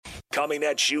Coming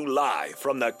at you live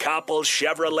from the Coppel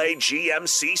Chevrolet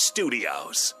GMC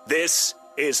studios. This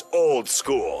is Old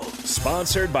School,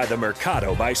 sponsored by the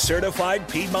Mercado by Certified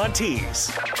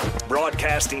Piedmontese.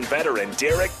 Broadcasting veteran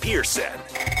Derek Pearson.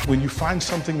 When you find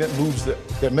something that moves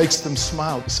that makes them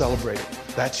smile, celebrate it.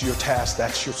 That's your task.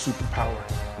 That's your superpower.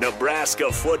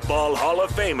 Nebraska Football Hall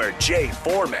of Famer Jay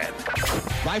Foreman.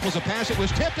 Rifles a pass. It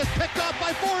was tipped. It's picked off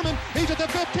by Foreman. He's at the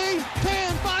 15,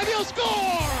 10, 5. He'll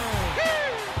score!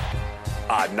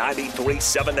 On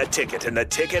 93.7 The Ticket and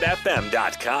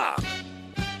theticketfm.com.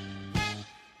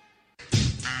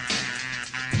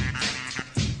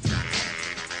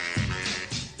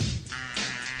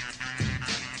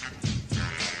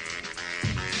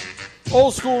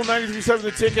 Old School 93.7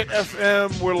 The Ticket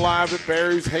FM. We're live at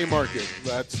Barry's Haymarket.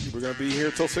 We're going to be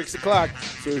here till 6 o'clock.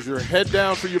 So as you head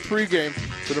down for your pregame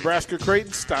to Nebraska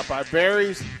Creighton, stop by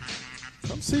Barry's.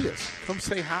 Come see us. Come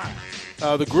say hi.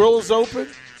 The grill is open,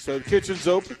 so the kitchen's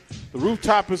open. The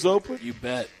rooftop is open. You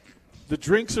bet. The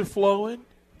drinks are flowing.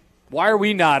 Why are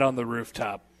we not on the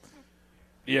rooftop?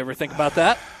 You ever think about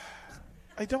that?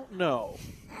 I don't know.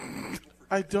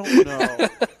 Yeah,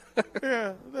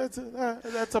 that's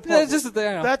a puzzle.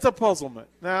 That's a puzzlement.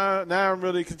 Now I'm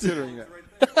really considering that.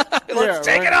 Let's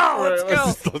take it all. Let's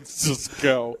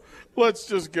go. Let's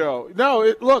just go.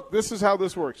 No, look, this is how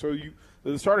this works. So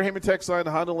the Starter Heyman text line,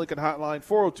 the Honda Lincoln hotline,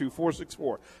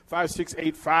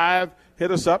 402-464-5685.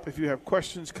 Hit us up if you have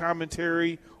questions,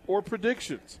 commentary, or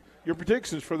predictions. Your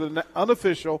predictions for the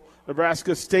unofficial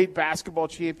Nebraska State Basketball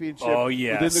Championship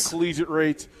within the collegiate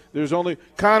rates. There's only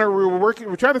Connor. We're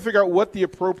trying to figure out what the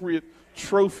appropriate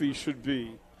trophy should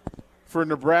be for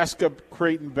Nebraska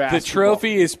Creighton basketball. The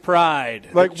trophy is pride.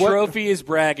 The trophy is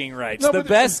bragging rights. No, the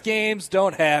best games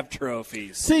don't have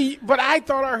trophies. See, but I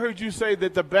thought I heard you say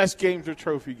that the best games are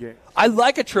trophy games. I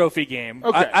like a trophy game.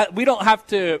 Okay. We don't have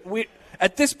to.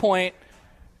 At this point,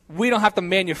 we don't have to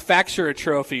manufacture a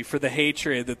trophy for the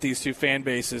hatred that these two fan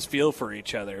bases feel for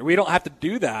each other. We don't have to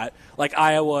do that like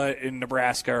Iowa and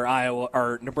Nebraska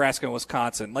or Nebraska and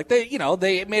Wisconsin. Like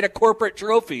they made a corporate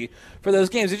trophy for those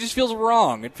games. It just feels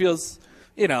wrong. It feels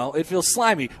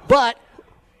slimy. But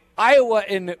Iowa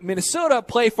and Minnesota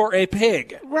play for a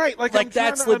pig. Right, like I'm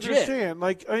that's trying to legit. Understand.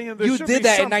 Like you did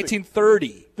that in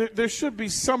 1930. There should be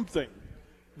something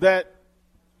that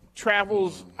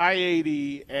travels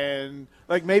I-80 and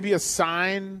like maybe a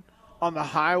sign on the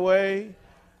highway.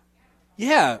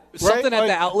 Yeah, something at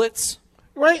the outlets.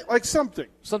 Right, like something.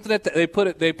 Something that they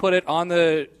put it on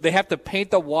the. They have to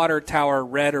paint the water tower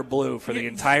red or blue for the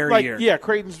entire year. Yeah,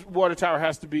 Creighton's water tower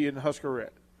has to be in Husker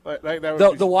red.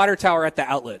 The water tower at the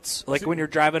outlets, like when you're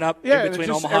driving up in between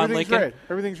Omaha and Lincoln. Red.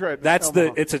 Everything's red.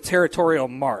 It's a territorial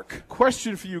mark.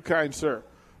 Question for you, kind sir: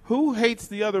 who hates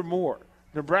the other more?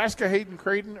 Nebraska hating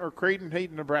Creighton or Creighton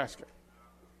hating Nebraska?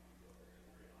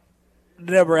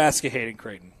 Nebraska hating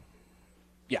Creighton.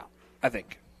 Yeah, I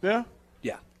think. Yeah?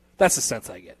 Yeah. That's the sense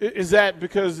I get. Is that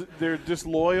because they're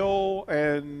disloyal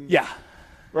and yeah.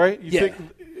 Right? You think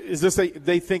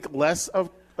they think less of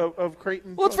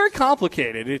Creighton? Well, it's very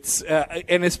complicated. It's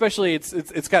and especially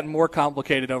it's gotten more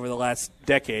complicated over the last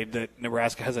decade that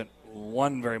Nebraska hasn't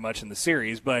won very much in the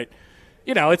series, but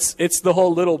it's the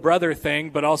whole little brother thing,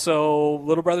 but also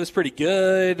little brother's pretty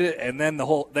good, and then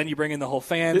you bring in the whole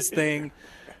fans thing.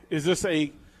 Is this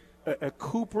a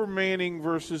Cooper Manning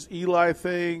versus Eli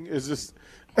thing? Is this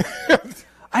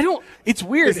it's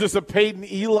weird. Is this a Peyton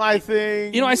Eli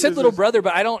thing? I said little brother,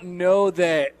 but I don't know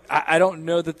that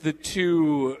the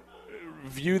two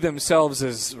view themselves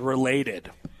as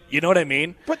related. You know what I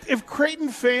mean? But if Creighton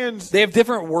fans they have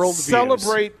different worldviews.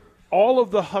 Celebrate all of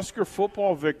the Husker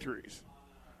football victories.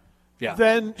 Yeah.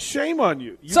 Then shame on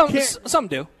you. Some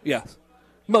do. Yeah.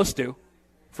 Most do.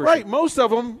 Right. Sure. Most of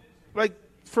them, like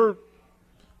for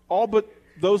all but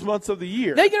those months of the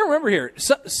year. Now you got to remember here.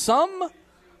 Some.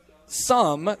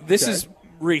 This is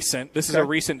recent. This is a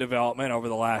recent development over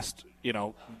the last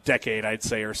decade, I'd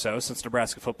say, or so, since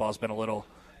Nebraska football has been a little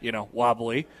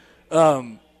wobbly.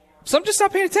 Some just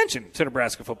stop paying attention to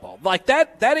Nebraska football. Like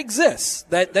that exists.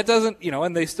 That doesn't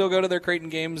and they still go to their Creighton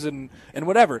games and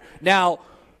whatever. Now,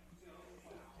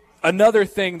 another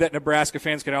thing that Nebraska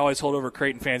fans can always hold over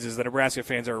Creighton fans is that Nebraska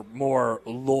fans are more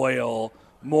loyal,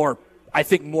 more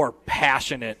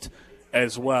passionate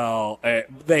as well.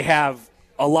 They have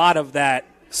a lot of that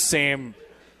same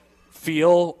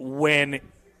feel when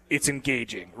it's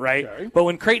engaging, right? Okay. But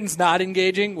when Creighton's not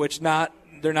engaging,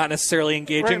 they're not necessarily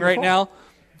engaging right now,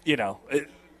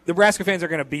 Nebraska fans are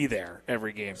going to be there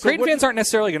every game. So Creighton fans aren't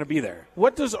necessarily going to be there.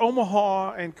 What does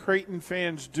Omaha and Creighton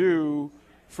fans do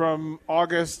from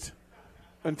August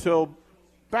until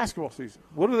basketball season?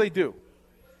 What do they do?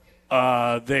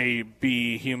 They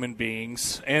be human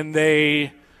beings, and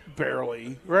they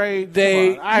barely, right?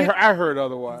 They I heard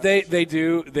otherwise. They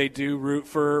do root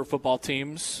for football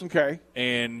teams. Okay,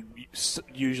 and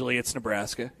usually it's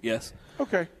Nebraska. Yes.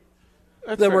 Okay.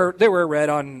 They were red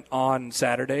on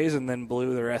Saturdays and then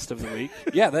blue the rest of the week.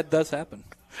 Yeah, that does happen.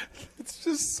 It's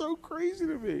just so crazy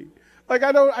to me. Like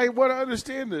I want to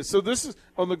understand this. So this is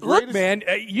on the greatest. Look, man,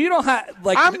 you don't have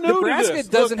Nebraska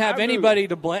doesn't have anybody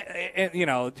to blame. You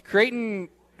know,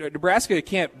 Nebraska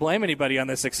can't blame anybody on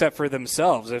this except for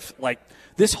themselves. If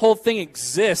this whole thing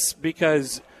exists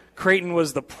because Creighton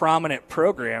was the prominent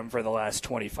program for the last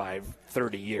 25,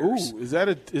 30 years. Ooh, is that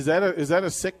a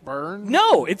sick burn?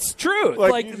 No, it's true.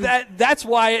 That's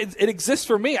why it exists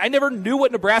for me. I never knew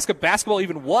what Nebraska basketball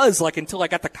even was until I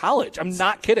got to college. I'm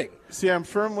not kidding. See, I'm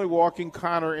firmly walking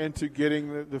Connor into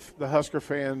getting the Husker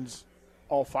fans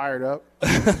all fired up.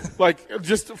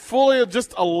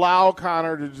 just allow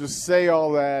Connor to just say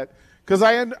all that because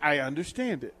I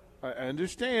understand it. I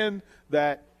understand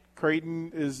that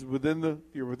Creighton is within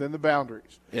the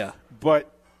boundaries. Yeah, but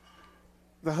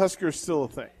the Huskers still a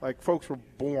thing. Folks you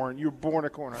were born a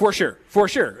corner. For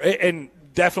sure, and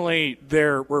definitely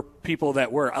there were people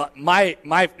that were.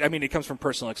 It comes from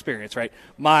personal experience, right?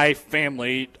 My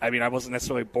family, I wasn't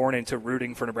necessarily born into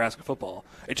rooting for Nebraska football.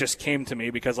 It just came to me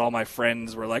because all my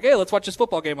friends were like, hey, let's watch this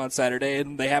football game on Saturday,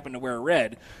 and they happened to wear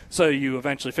red. So you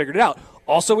eventually figured it out.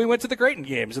 Also, we went to the Creighton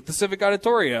games at the Civic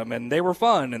Auditorium, and they were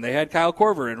fun, and they had Kyle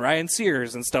Korver and Ryan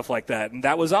Sears and stuff like that, and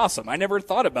that was awesome. I never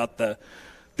thought about the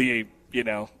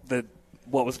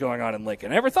what was going on in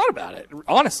Lincoln. I never thought about it,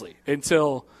 honestly,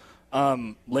 until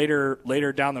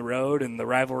later down the road, and the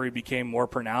rivalry became more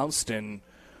pronounced, and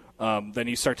then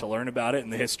you start to learn about it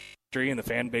and the history and the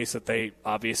fan base that they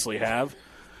obviously have.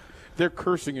 They're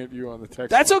cursing at you on the text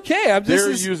That's line. okay.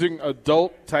 They're using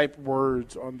adult-type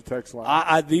words on the text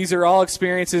line. These are all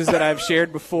experiences that I've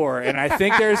shared before, and I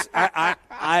think there's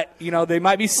they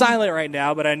might be silent right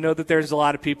now, but I know that there's a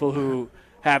lot of people who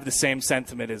have the same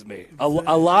sentiment as me. A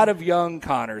lot of young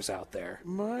Connors out there.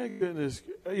 My goodness.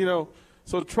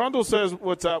 So Trundle says,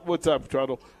 what's up,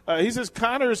 Trundle? He says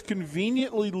Connor is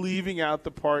conveniently leaving out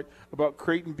the part about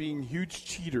Creighton being huge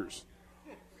cheaters.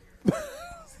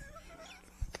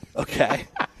 Okay.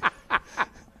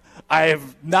 I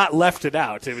have not left it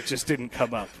out. It just didn't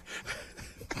come up.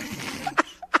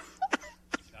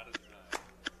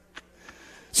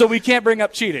 So we can't bring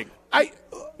up cheating.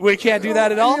 We can't do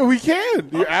that at all? Yeah, we can.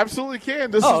 You absolutely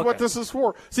can. This is what this is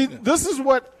for. See, this is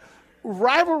what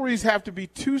rivalries have to be: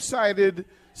 two-sided,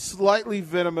 slightly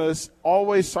venomous,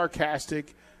 always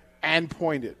sarcastic, and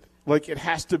pointed. It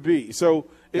has to be. So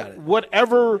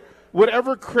whatever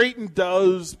Creighton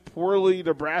does poorly,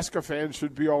 Nebraska fans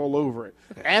should be all over it,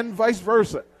 and vice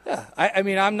versa. Yeah,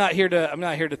 I'm not here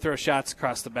to throw shots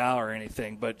across the bow or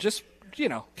anything, but just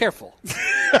careful.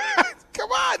 Come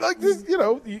on, this.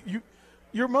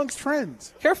 You're amongst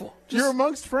friends. Careful. You're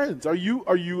amongst friends. Are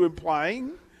you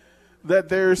implying that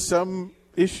there's some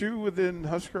issue within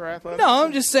Husker athletics? No,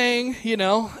 I'm just saying,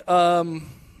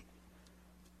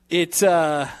 it's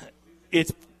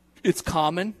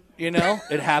common,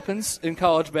 it happens in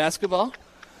college basketball.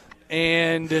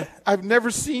 And I've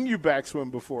never seen you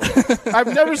backswim before.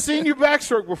 I've never seen you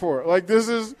backstroke before. This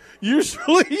is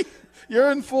usually you're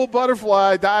in full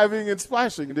butterfly diving and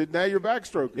splashing, and now you're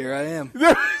backstroking. Here I am.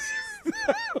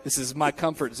 This is my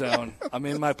comfort zone. I'm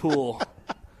in my pool.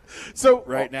 So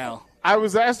right now. I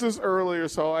was asked this earlier,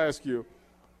 so I'll ask you.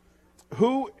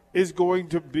 Who is going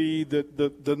to be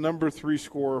the number 3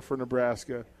 scorer for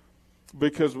Nebraska?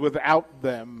 Because without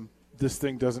them, this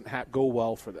thing doesn't go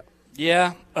well for them.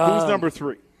 Yeah. Who's number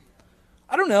 3?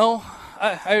 I don't know.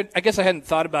 I guess I hadn't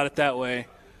thought about it that way.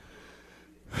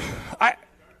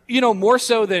 More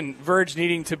so than Verge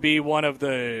needing to be one of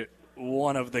the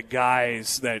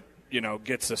guys that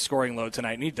gets a scoring load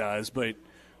tonight, and he does, but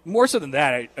more so than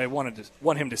that, I want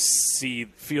him to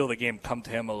feel the game come to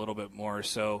him a little bit more.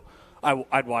 So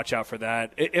I'd watch out for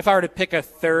that. If I were to pick a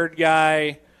third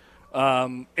guy,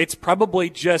 it's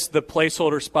probably just the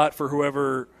placeholder spot for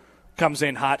whoever comes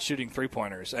in hot shooting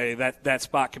 3-pointers. That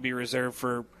spot could be reserved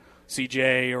for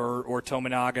CJ or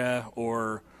Tominaga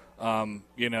or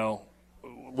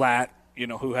Lat,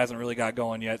 who hasn't really got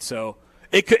going yet. So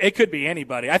it could be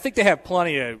anybody. I think they have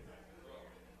plenty of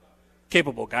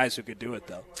capable guys who could do it,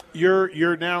 though.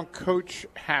 You're now Coach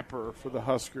Happer for the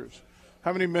Huskers.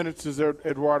 How many minutes does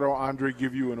Eduardo Andre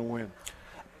give you in a win?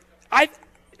 I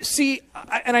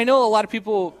know a lot of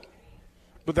people.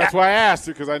 But that's why I asked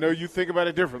it, because I know you think about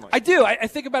it differently. I do. I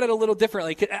think about it a little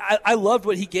differently. I loved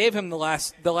what he gave him the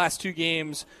last 2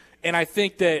 games, and I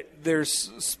think that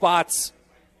there's spots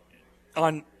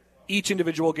on each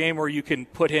individual game where you can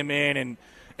put him in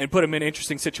and put him in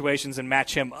interesting situations and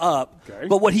match him up. Okay.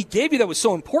 But what he gave you that was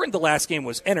so important the last game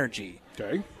was energy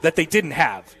that they didn't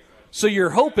have. So you're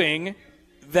hoping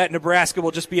that Nebraska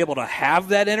will just be able to have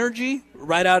that energy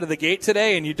right out of the gate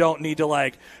today, and you don't need to,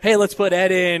 like, hey, let's put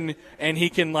Ed in, and he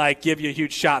can, like, give you a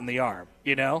huge shot in the arm,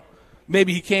 you know?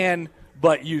 Maybe he can,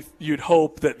 but you'd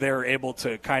hope that they're able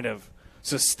to kind of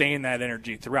sustain that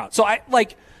energy throughout. So,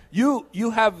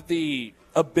 you have the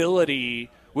ability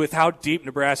with how deep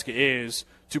Nebraska is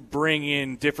to bring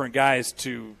in different guys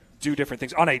to do different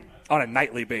things on a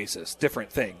nightly basis, different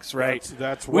things, right?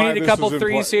 That's why we need a couple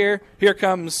threes here. Here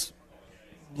comes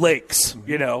Lakes,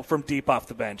 from deep off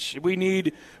the bench. We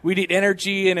need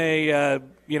energy and a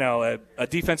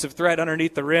defensive threat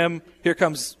underneath the rim. Here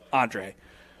comes Andre.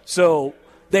 So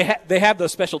they have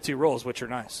those specialty roles, which are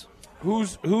nice.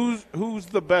 Who's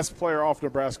the best player off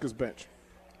Nebraska's bench,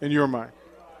 in your mind?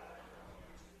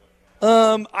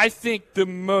 I think the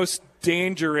most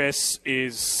dangerous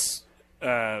is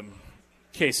Keisei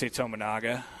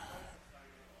Tominaga.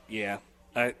 Yeah.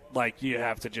 You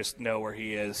have to just know where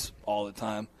he is all the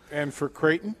time. And for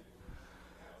Creighton?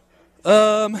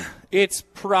 It's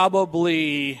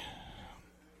probably –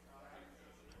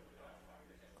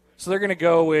 so they're going to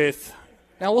go with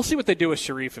 – now we'll see what they do with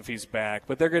Sharif if he's back,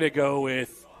 but they're going to go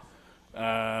with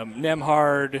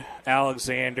Nembhard,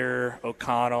 Alexander,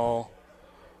 O'Connell,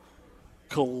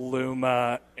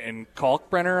 Kaluma, and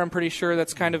Kalkbrenner. I'm pretty sure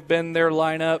that's kind of been their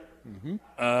lineup.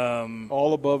 Mm-hmm.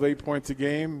 All above 8 points a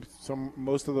game.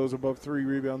 Most of those above 3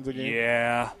 rebounds a game.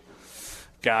 Yeah.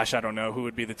 Gosh, I don't know who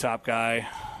would be the top guy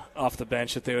off the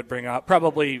bench that they would bring up.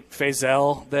 Probably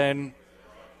Faisal then.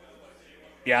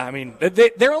 Yeah, I mean,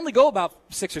 they only go about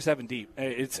 6 or 7 deep.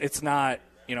 It's not,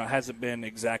 it hasn't been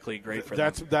exactly great for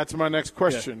them. That's my next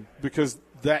question, because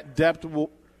that depth will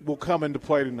come into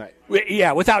play tonight.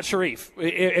 Yeah, without Sharif.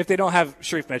 If they don't have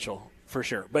Sharif Mitchell, for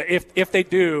sure. But if they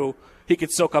do, he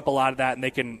could soak up a lot of that, and they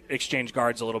can exchange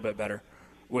guards a little bit better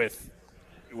with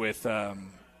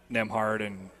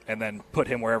Nembhard and then put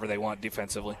him wherever they want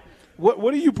defensively.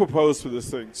 What do you propose for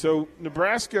this thing? So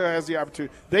Nebraska has the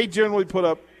opportunity. They generally put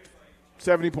up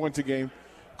 70 points a game.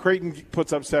 Creighton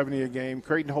puts up 70 a game.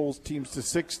 Creighton holds teams to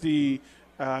 60.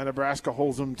 Nebraska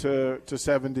holds them to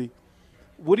 70.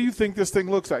 What do you think this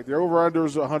thing looks like? Their over-under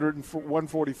is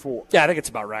 144. Yeah, I think it's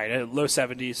about right. Low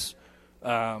 70s.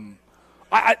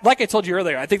 Like I told you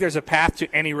earlier, I think there's a path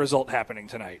to any result happening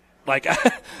tonight. Like,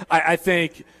 I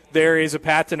think there is a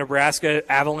path to Nebraska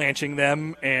avalanching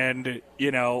them and,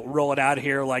 roll it out of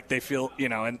here like they feel,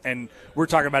 and we're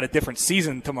talking about a different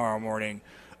season tomorrow morning.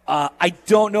 I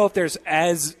don't know if there's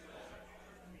as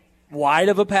wide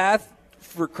of a path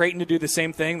for Creighton to do the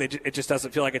same thing. It just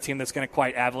doesn't feel like a team that's going to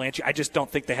quite avalanche. I just don't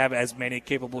think they have as many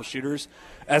capable shooters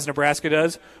as Nebraska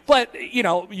does. But,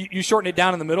 you shorten it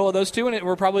down in the middle of those two, and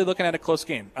we're probably looking at a close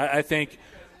game. I think,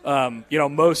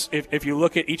 if you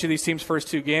look at each of these teams' first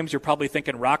 2 games, you're probably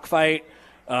thinking rock fight.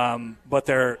 But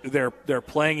they're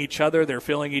playing each other. They're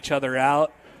filling each other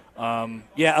out.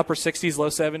 Upper 60s, low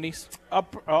 70s.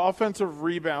 Offensive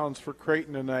rebounds for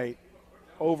Creighton tonight,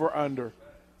 over under.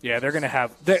 Yeah, they're going to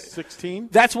have 16.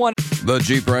 That's one. The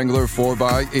Jeep Wrangler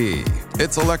 4xE.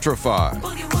 It's electrified.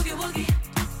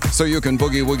 So you can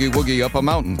boogie woogie woogie up a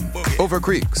mountain, over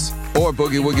creeks, or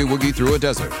boogie woogie woogie through a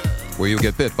desert where you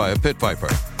get bit by a pit viper.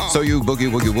 So you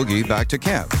boogie woogie woogie back to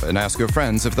camp and ask your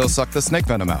friends if they'll suck the snake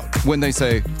venom out. When they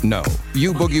say no,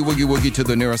 you boogie woogie woogie to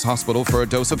the nearest hospital for a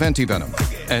dose of antivenom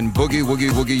and boogie woogie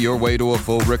woogie your way to a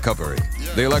full recovery.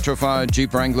 The electrified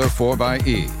Jeep Wrangler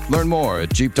 4xE. Learn more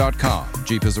at Jeep.com.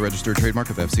 Jeep is a registered trademark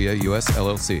of FCA US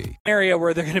LLC. Area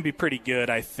where they're going to be pretty good,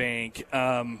 I think,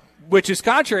 which is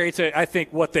contrary to, I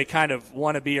think, what they kind of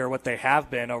want to be or what they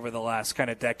have been over the last kind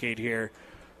of decade here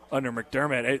under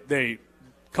McDermott.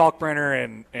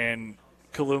 Kalkbrenner and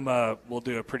Kaluma will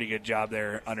do a pretty good job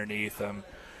there underneath them.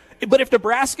 But if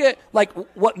Nebraska,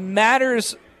 what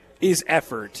matters is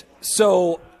effort.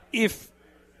 So if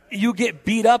you get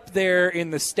beat up there in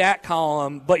the stat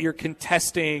column, but you're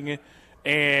contesting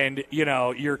and,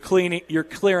 you're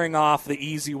clearing off the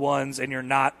easy ones and you're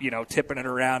not, tipping it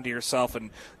around to yourself and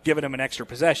giving them an extra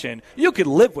possession, you could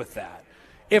live with that.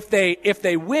 If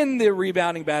they win the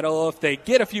rebounding battle, if they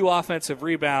get a few offensive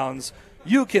rebounds,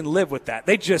 you can live with that.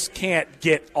 They just can't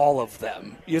get all of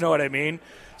them. You know what I mean?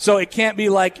 So it can't be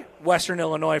like Western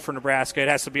Illinois for Nebraska. It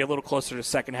has to be a little closer to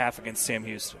second half against Sam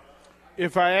Houston.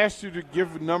 If I asked you to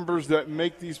give numbers that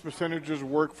make these percentages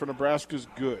work for Nebraska's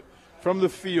good, from the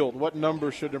field, what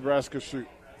number should Nebraska shoot?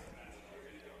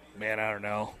 Man, I don't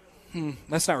know.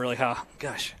 That's not really how –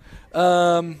 gosh.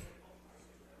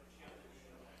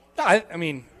 I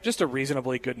mean, just a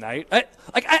reasonably good night. I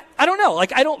don't know.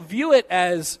 Like, I don't view it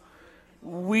as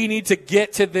we need to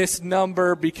get to this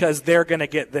number because they're going to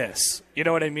get this. You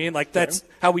know what I mean? Like, that's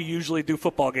how we usually do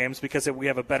football games because we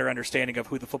have a better understanding of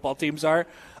who the football teams are.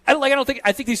 I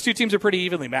think these two teams are pretty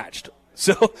evenly matched.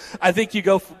 So I think you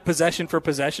go possession for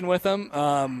possession with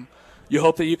them. You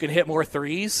hope that you can hit more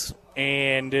threes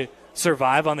and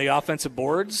survive on the offensive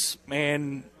boards,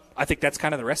 and I think that's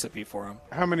kind of the recipe for them.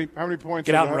 How many points?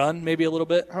 Get out and run maybe a little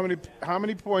bit. How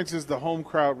many points is the home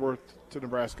crowd worth to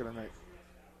Nebraska tonight?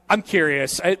 I'm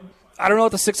curious. I don't know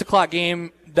what the 6 o'clock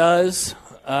game does.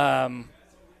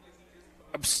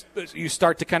 You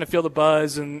start to kind of feel the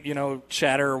buzz and,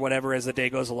 chatter or whatever as the day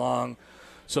goes along.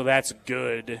 So that's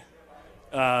good.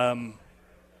 I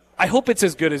hope it's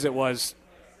as good as it was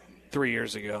 3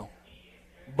 years ago,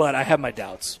 but I have my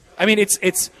doubts. I mean, it's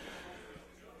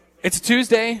a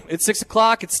Tuesday. It's 6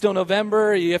 o'clock. It's still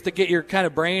November. You have to get your kind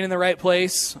of brain in the right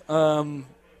place. We'll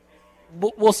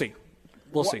see.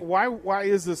 We'll see. Why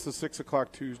is this a 6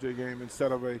 o'clock Tuesday game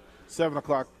instead of a 7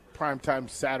 o'clock primetime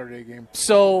Saturday game?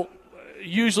 So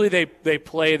usually they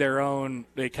play their own.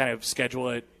 They kind of schedule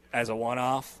it as a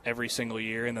one-off every single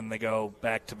year, and then they go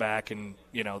back to back, and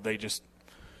they just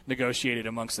negotiate it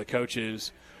amongst the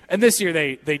coaches. And this year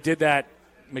they did that.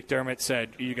 McDermott said,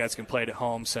 you guys can play it at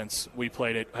home since we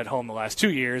played it at home the last 2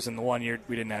 years, and the 1 year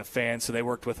we didn't have fans, so they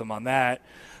worked with them on that.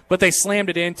 But they slammed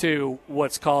it into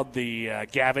what's called the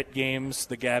Gavitt games,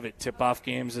 the Gavitt tip-off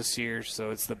games this year.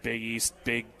 So it's the Big East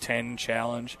Big Ten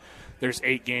Challenge. There's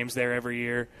 8 games there every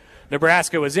year.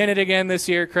 Nebraska was in it again this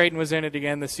year. Creighton was in it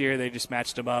again this year. They just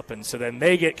matched them up, and so then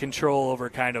they get control over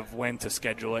kind of when to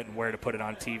schedule it and where to put it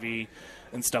on TV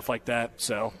and stuff like that.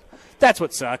 So that's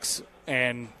what sucks.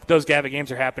 And those Gavitt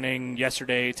games are happening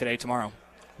yesterday, today, tomorrow.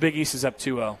 Big East is up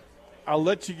 2-0. I'll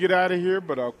let you get out of here,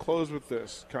 but I'll close with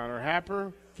this. Connor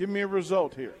Happer, give me a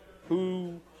result here.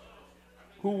 Who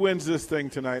wins this thing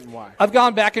tonight and why? I've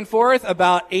gone back and forth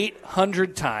about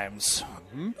 800 times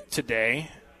today,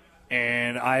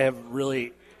 and I have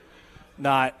really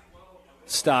not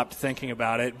stopped thinking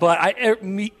about it. But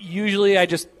usually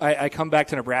I come back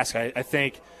to Nebraska. I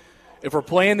think if we're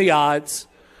playing the odds,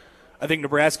 I think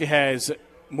Nebraska has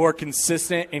more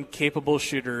consistent and capable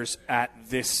shooters at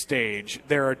this stage.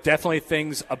 There are definitely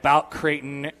things about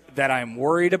Creighton that I'm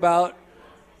worried about,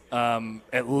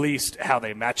 at least how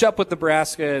they match up with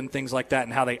Nebraska and things like that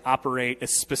and how they operate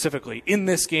specifically in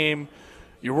this game.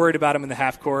 You're worried about them in the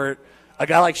half court. A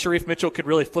guy like Sharif Mitchell could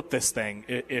really flip this thing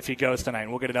if he goes tonight, and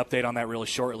we'll get an update on that really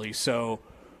shortly. So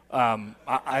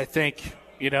I think,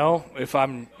 if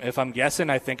I'm guessing,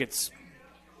 I think it's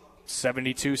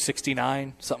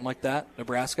 72-69, something like that,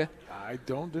 Nebraska. I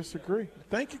don't disagree.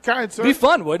 Thank you, kind sir. It'd be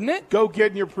fun, wouldn't it? Go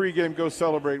get in your pregame. Go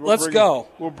celebrate. Let's go.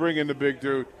 We'll bring in the big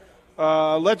dude.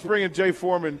 Let's bring in Jay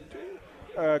Foreman.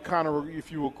 Connor,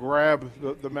 if you will grab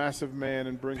the massive man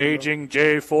and bring Paging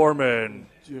Jay Foreman.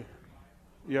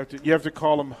 You have to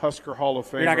call him Husker Hall of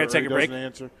Famer. You're not going to take a break?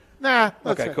 Answer. Nah.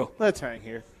 Cool. Let's hang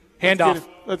here. Handoff.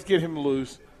 Let's get him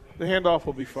loose. The handoff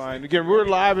will be fine. Again, we're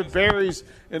live at Barry's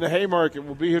in the Haymarket.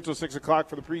 We'll be here till 6 o'clock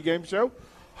for the pregame show.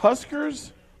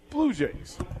 Huskers, Blue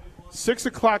Jays. 6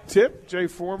 o'clock tip. Jay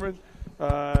Foreman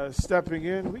stepping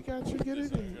in. We got you. Get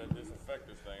it in.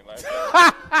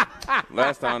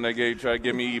 Last time they tried to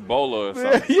give me Ebola or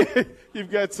something. Yeah,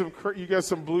 you got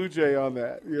some Blue Jay on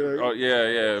that. Oh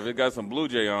yeah. If it got some Blue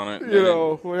Jay on it,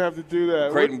 we'll have to do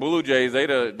that. Creighton Blue Jays, they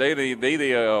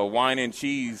the wine and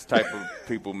cheese type of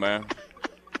people, man.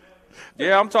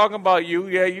 Yeah, I'm talking about you.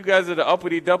 Yeah, you guys are the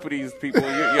uppity-duppities people.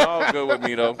 Y'all good with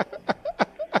me, though.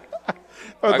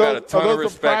 I got a ton of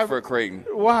respect for Creighton.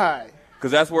 Why?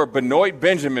 Because that's where Benoit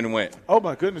Benjamin went. Oh,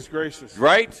 my goodness gracious.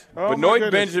 Right? Oh,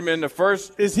 Benoit Benjamin, the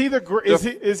first. Is he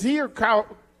is he or Kyle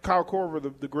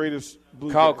Korver the greatest Blue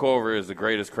Jay? Kyle Korver is the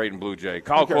greatest Creighton Blue Jay.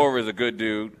 Kyle Korver is a good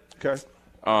dude. Okay.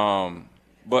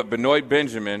 But Benoit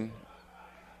Benjamin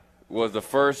was the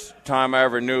first time I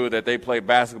ever knew that they played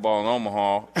basketball in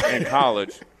Omaha in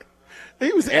college.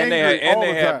 He was angry all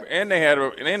the time. And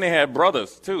they had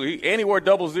brothers too. He wore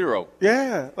 00.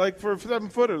 Yeah, like for a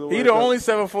 7-footer. He the only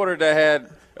 7-footer that had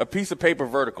a piece of paper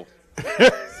vertical.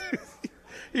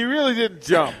 He really didn't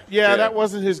jump. Yeah, that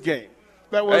wasn't his game.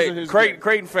 That wasn't his game.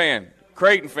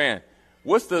 Creighton fan.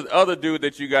 What's the other dude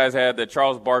that you guys had that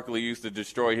Charles Barkley used to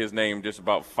destroy his name just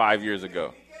about 5 years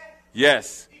ago?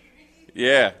 Yes.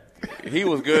 Yeah. He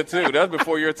was good, too. That's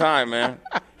before your time, man.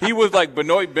 He was like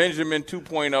Benoit Benjamin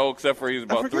 2.0, except for he was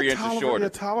about 3 inches shorter. Yeah,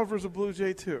 Tolliver's a Blue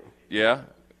Jay, too. Yeah,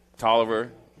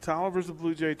 Tolliver's a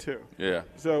Blue Jay, too. Yeah.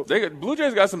 So Blue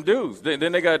Jays got some dudes.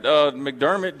 Then they got Doug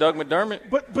McDermott.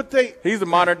 But he's the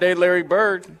modern-day Larry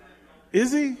Bird.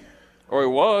 Is he? Or he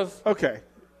was. Okay.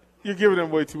 You're giving him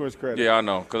way too much credit. Yeah, I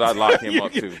know, because I'd lock him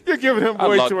up, too. You're giving him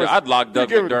way too much. I'd lock Doug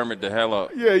McDermott the hell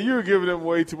up. Yeah, you're giving him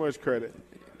way too much credit.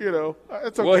 You know,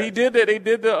 it's okay. Well, he did that. He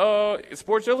did the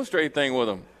Sports Illustrated thing with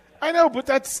him. I know, but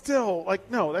that's still,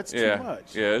 that's too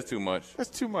much. Yeah, it's too much.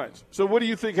 That's too much. So what do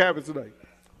you think happens tonight?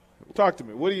 Talk to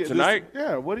me. What do you Tonight?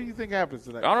 What do you think happens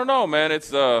tonight? I don't know, man.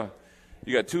 It's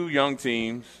you got two young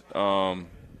teams, and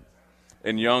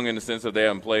young in the sense that they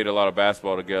haven't played a lot of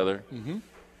basketball together. Mm-hmm.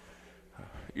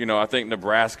 You know, I think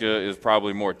Nebraska is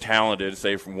probably more talented,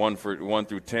 say from 1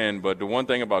 through 10. But the one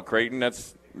thing about Creighton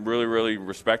that's really, really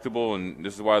respectable, and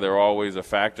this is why they're always a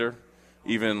factor,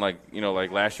 even like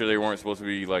last year they weren't supposed to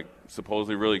be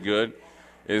supposedly really good,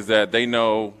 is that they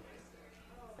know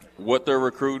what they're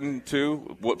recruiting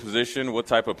to, what position, what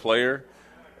type of player,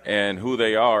 and who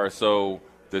they are. So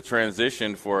the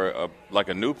transition for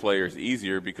a new player is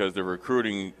easier because they're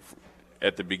recruiting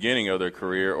at the beginning of their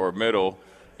career or middle,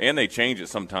 and they change it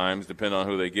sometimes depending on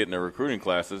who they get in their recruiting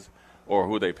classes or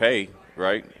who they pay,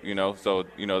 right? So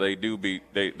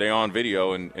they on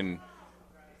video and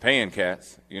paying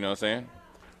cats. You know what I'm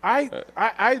saying?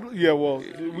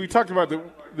 We talked about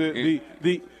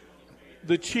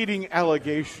the cheating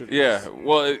allegations. Yeah.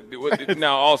 Well,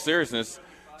 now all seriousness,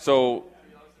 so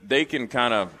they can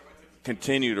kind of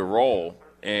continue to roll,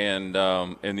 and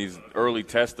in these early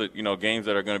tests that games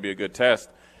that are going to be a good test,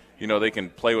 they can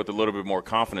play with a little bit more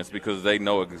confidence because they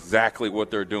know exactly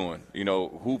what they're doing.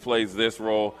 Who plays this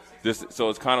role. So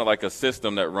it's kind of like a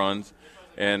system that runs,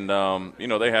 and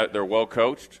they're well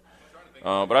coached.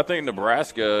 But I think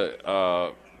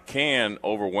Nebraska can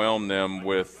overwhelm them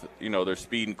with their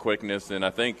speed and quickness, and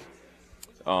I think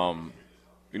I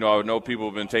know people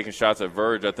have been taking shots at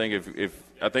Verge. I think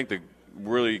I think the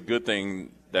really good thing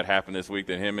that happened this week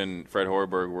that him and Fred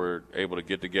Hoiberg were able to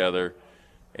get together.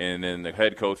 And then the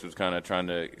head coach was kind of trying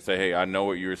to say, hey, I know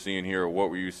what you were seeing here or what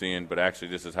were you seeing, but actually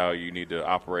this is how you need to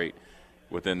operate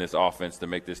within this offense to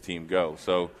make this team go.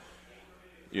 So,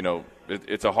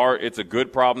 it's a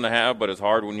good problem to have, but it's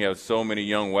hard when you have so many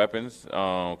young weapons.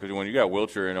 Because when you got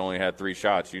Wilcher and only had 3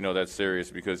 shots, that's serious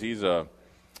because he's a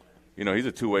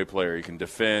two-way player. He can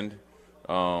defend.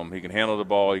 He can handle the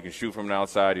ball. He can shoot from the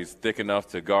outside. He's thick enough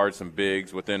to guard some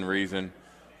bigs within reason.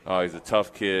 He's a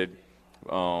tough kid.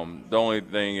 The only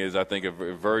thing is I think if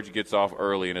Verge gets off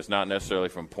early, and it's not necessarily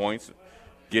from points,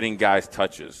 getting guys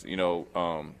touches.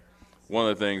 One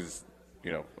of the things,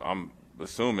 I'm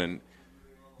assuming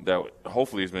that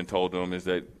hopefully has been told to him is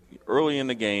that early in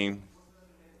the game,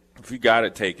 if you got to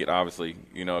take it, obviously,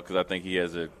 because I think he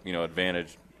has a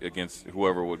advantage against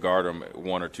whoever would guard him at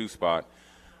 1 or 2 spot.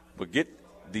 But get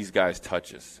these guys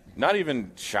touches, not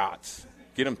even shots.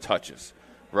 Get them touches.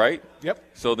 Right? Yep.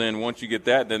 So then once you get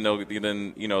that, then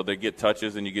they get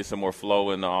touches and you get some more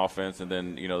flow in the offense, and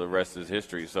then the rest is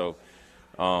history. So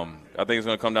I think it's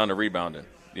going to come down to rebounding.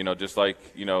 Just like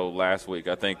last week,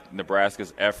 I think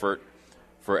Nebraska's effort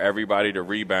for everybody to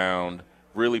rebound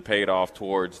really paid off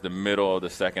towards the middle of the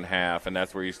second half, and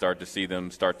that's where you start to see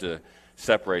them start to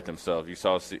separate themselves.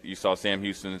 You saw Sam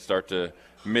Houston start to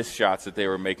miss shots that they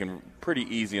were making pretty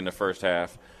easy in the first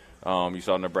half. You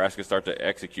saw Nebraska start to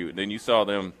execute. Then you saw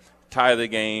them tie the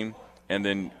game, and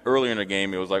then earlier in the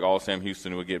game it was like all Sam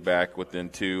Houston would get back within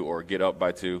 2 or get up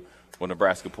by 2 when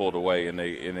Nebraska pulled away, and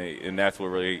that's what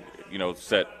really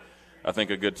set, I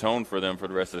think, a good tone for them for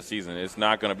the rest of the season. It's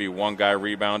not going to be one guy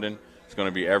rebounding. It's going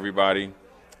to be everybody.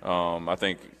 I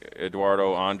think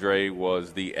Eduardo Andre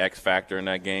was the X factor in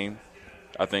that game.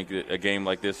 I think a game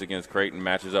like this against Creighton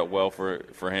matches up well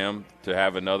for him to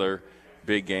have another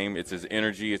big game. It's his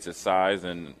energy, it's his size,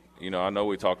 and I know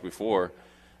we talked before.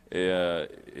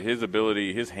 His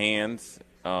ability, his hands,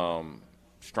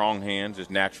 strong hands,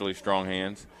 just naturally strong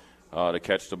hands to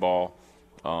catch the ball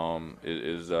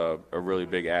is a really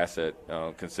big asset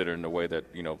considering the way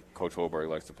that Coach Hoiberg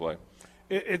likes to play.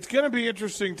 It's going to be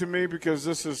interesting to me because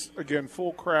this is again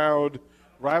full crowd.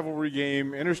 Rivalry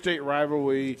game, interstate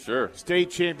rivalry, sure. State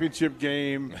championship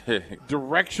game,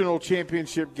 directional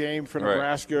championship game for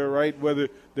Nebraska, right? Whether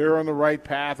they're on the right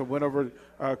path, a win over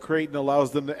Creighton allows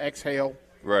them to exhale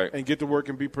and get to work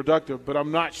and be productive. But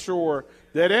I'm not sure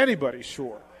that anybody's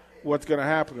sure what's going to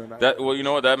happen tonight. Well, you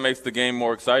know what? That makes the game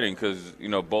more exciting because,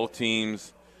 both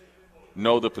teams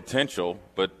know the potential,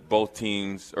 but both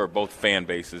teams or both fan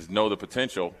bases know the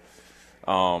potential,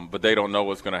 but they don't know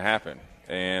what's going to happen.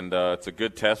 And it's a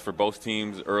good test for both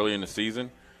teams early in the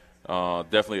season.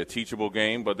 Definitely a teachable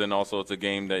game, but then also it's a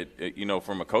game that,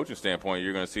 from a coaching standpoint,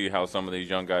 you're going to see how some of these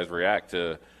young guys react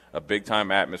to a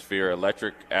big-time atmosphere,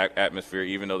 electric atmosphere,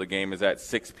 even though the game is at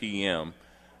 6 p.m.,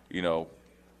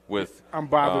 with. I'm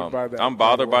bothered by that. I'm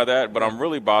bothered by that, but I'm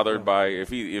really bothered by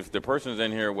if the person's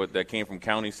in here that came from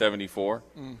County 74,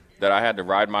 that I had to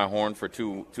ride my horn for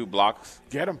two blocks.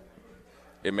 Get him.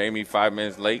 It made me 5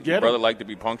 minutes late. Get him. Brother like to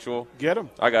be punctual. Get him.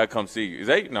 I gotta come see you. Is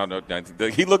that no?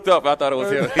 He looked up. I thought it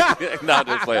was him. Not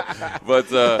just playing.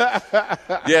 But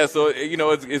yeah. So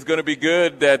it's going to be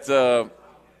good. That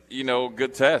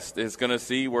good test. It's going to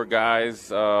see where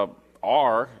guys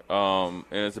are, and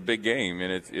it's a big game,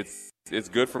 and it's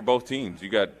good for both teams. You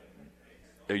got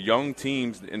young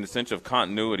teams in the sense of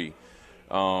continuity.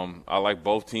 I like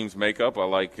both teams' makeup. I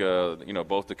like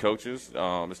both the coaches.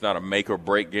 It's not a make or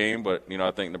break game, but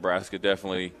I think Nebraska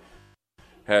definitely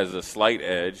has a slight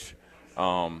edge,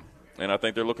 and I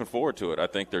think they're looking forward to it. I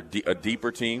think they're a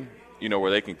deeper team,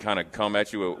 where they can kind of come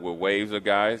at you with waves of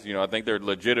guys. I think they're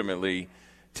legitimately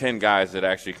 10 guys that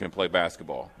actually can play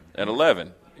basketball, and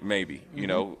 11 maybe.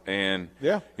 And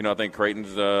I think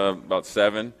Creighton's about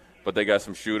 7. But they got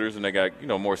some shooters and they got,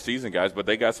 more seasoned guys. But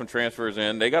they got some transfers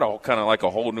in. They got kind of like a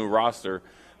whole new roster.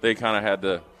 They kind of had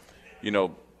to,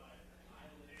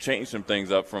 change some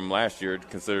things up from last year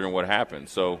considering what happened.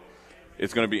 So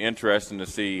it's going to be interesting to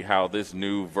see how this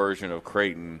new version of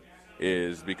Creighton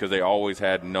is because they always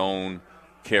had known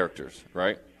characters,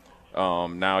 right?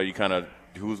 Now you kind of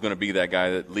who's going to be that guy,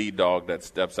 that lead dog that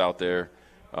steps out there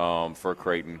for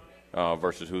Creighton.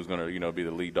 Versus who's going to, be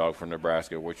the lead dog for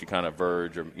Nebraska, which you kind of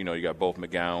verge, or, you got both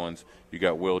McGowans, you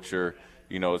got Wilcher.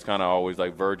 It's kind of always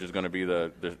like Verge is going to be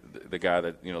the guy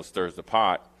that, stirs the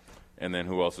pot, and then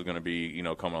who else is going to be,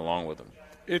 coming along with him.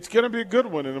 It's going to be a good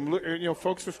one, and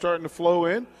folks are starting to flow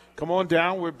in. Come on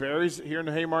down. We're Barry's here in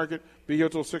the Haymarket. Be here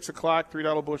till 6 o'clock,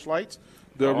 $3 Busch Lights.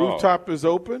 The rooftop is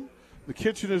open. The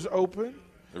kitchen is open.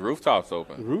 The rooftop's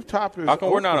open. The rooftop is How come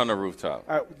open. we're not on the rooftop?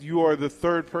 You are the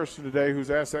third person today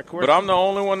who's asked that question. But I'm the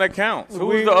only one that counts.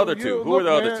 Who's the other two? Who are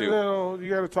the other two? You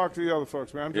got to talk to the other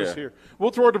folks, man. I'm just here.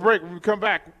 We'll throw it to break. When we come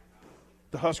back,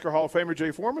 the Husker Hall of Famer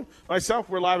Jay Foreman, myself,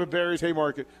 we're live at Barry's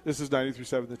Haymarket. This is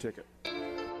 93.7 The Ticket.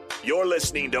 You're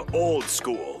listening to Old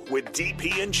School with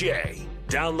DP and J.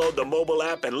 Download the mobile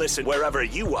app and listen wherever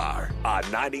you are on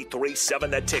 93.7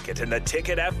 The Ticket and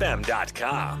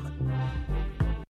theticketfm.com.